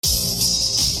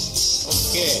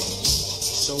Okay,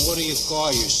 so what do you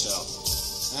call yourself?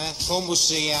 Huh? Como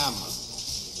se llama?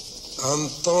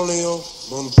 Antonio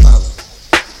Montana.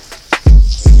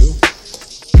 And you?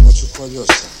 What you call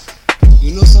yourself?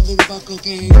 You know something about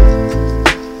cocaine?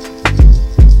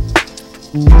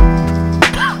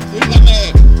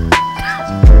 Dígame.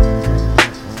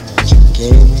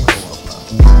 Cocaine.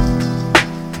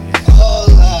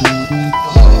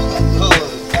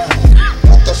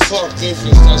 What the fuck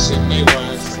difference does it make where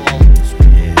I'm from?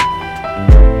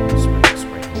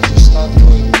 If you start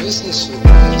doing business with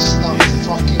me, stop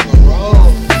fucking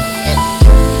around.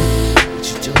 What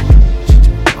you doing?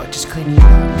 Oh, just cleaning it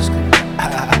up. Just cleaning it up.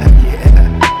 Yeah.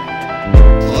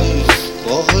 Oye,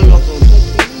 cógelo con tu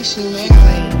prisa,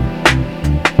 man.